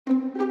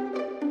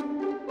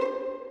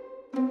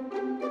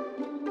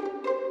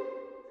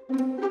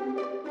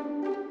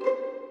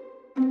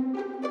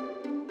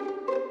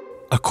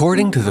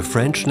According to the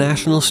French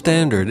national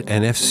standard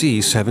NFC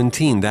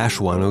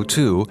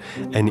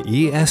 17-102, an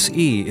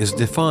ESE is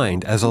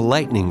defined as a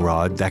lightning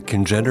rod that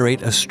can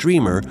generate a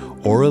streamer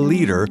or a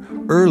leader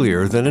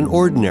earlier than an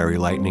ordinary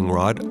lightning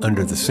rod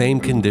under the same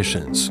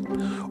conditions,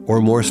 or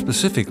more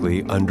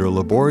specifically under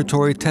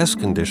laboratory test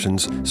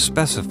conditions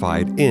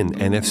specified in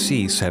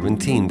NFC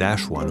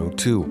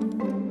 17-102.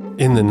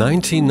 In the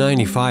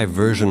 1995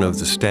 version of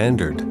the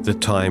standard, the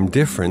time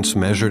difference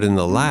measured in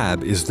the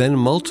lab is then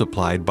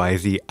multiplied by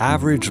the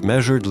average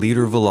measured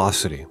leader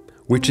velocity,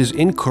 which is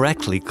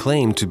incorrectly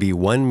claimed to be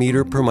 1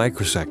 meter per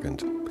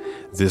microsecond.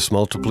 This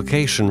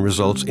multiplication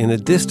results in a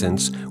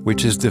distance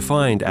which is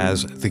defined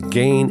as the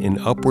gain in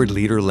upward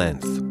leader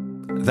length.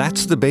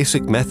 That's the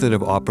basic method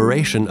of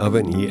operation of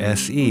an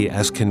ESE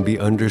as can be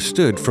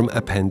understood from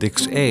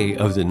Appendix A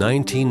of the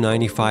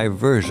 1995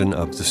 version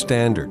of the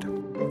standard.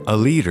 A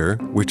leader,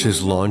 which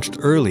is launched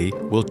early,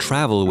 will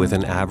travel with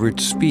an average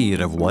speed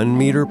of 1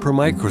 meter per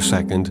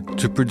microsecond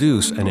to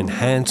produce an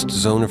enhanced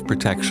zone of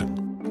protection.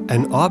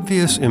 An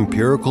obvious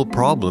empirical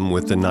problem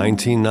with the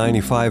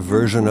 1995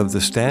 version of the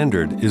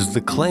standard is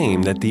the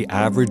claim that the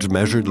average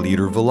measured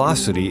leader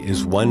velocity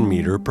is 1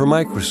 meter per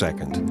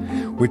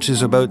microsecond, which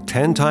is about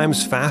 10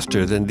 times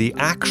faster than the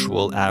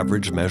actual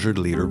average measured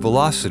leader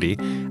velocity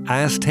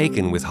as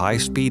taken with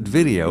high-speed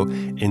video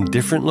in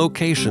different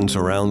locations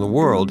around the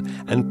world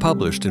and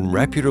published in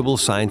reputable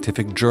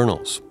scientific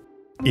journals.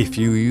 If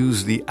you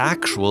use the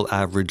actual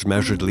average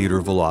measured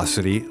leader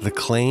velocity, the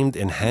claimed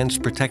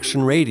enhanced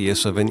protection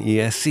radius of an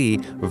ESE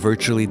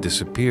virtually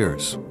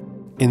disappears.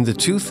 In the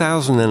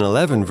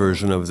 2011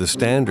 version of the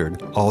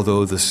standard,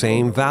 although the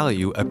same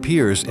value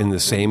appears in the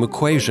same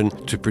equation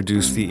to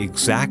produce the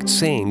exact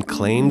same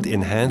claimed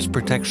enhanced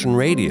protection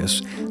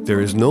radius,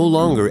 there is no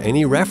longer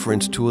any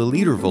reference to a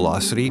leader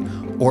velocity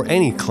or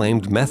any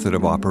claimed method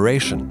of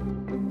operation.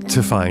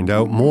 To find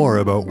out more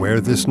about where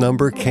this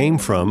number came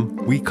from,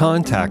 we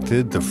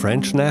contacted the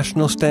French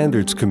National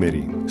Standards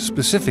Committee,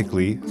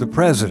 specifically the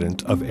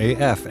president of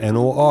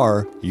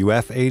AFNOR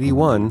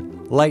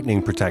UF81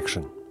 Lightning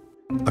Protection.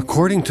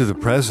 According to the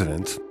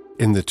president,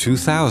 in the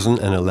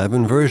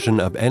 2011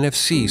 version of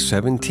NFC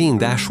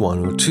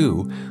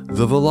 17-102,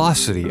 the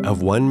velocity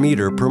of 1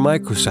 meter per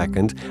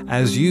microsecond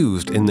as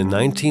used in the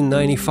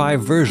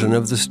 1995 version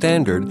of the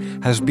standard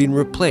has been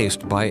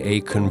replaced by a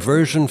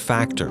conversion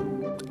factor.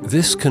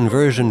 This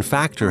conversion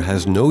factor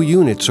has no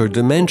units or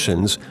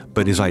dimensions,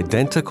 but is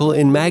identical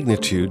in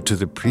magnitude to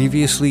the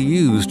previously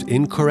used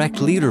incorrect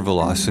leader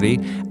velocity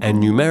and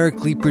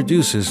numerically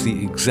produces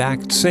the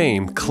exact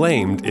same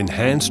claimed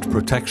enhanced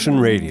protection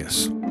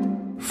radius.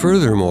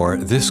 Furthermore,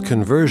 this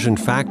conversion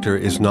factor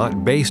is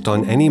not based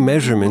on any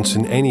measurements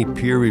in any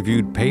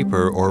peer-reviewed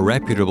paper or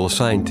reputable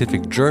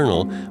scientific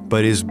journal,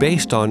 but is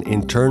based on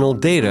internal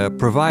data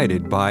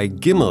provided by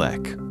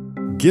Gimelec.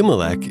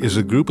 Gimelec is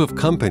a group of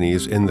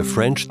companies in the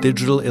French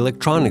digital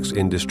electronics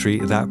industry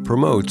that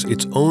promotes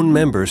its own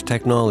members'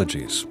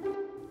 technologies.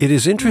 It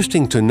is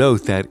interesting to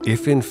note that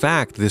if in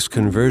fact this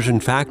conversion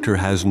factor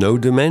has no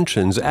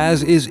dimensions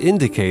as is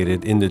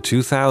indicated in the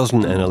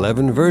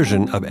 2011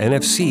 version of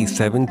NFC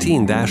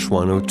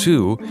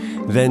 17-102,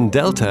 then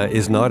delta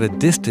is not a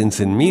distance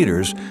in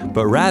meters,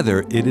 but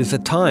rather it is a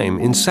time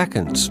in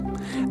seconds.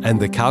 And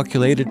the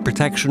calculated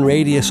protection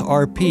radius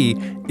RP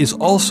is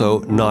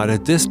also not a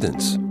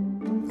distance.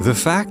 The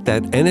fact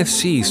that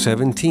NFC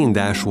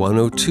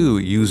 17-102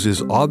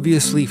 uses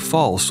obviously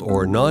false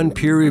or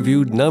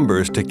non-peer-reviewed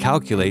numbers to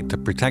calculate the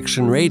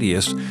protection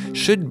radius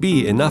should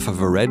be enough of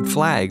a red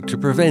flag to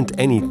prevent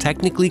any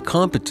technically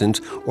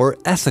competent or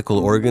ethical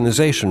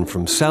organization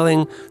from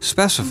selling,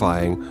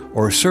 specifying,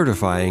 or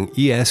certifying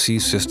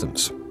ESE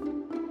systems.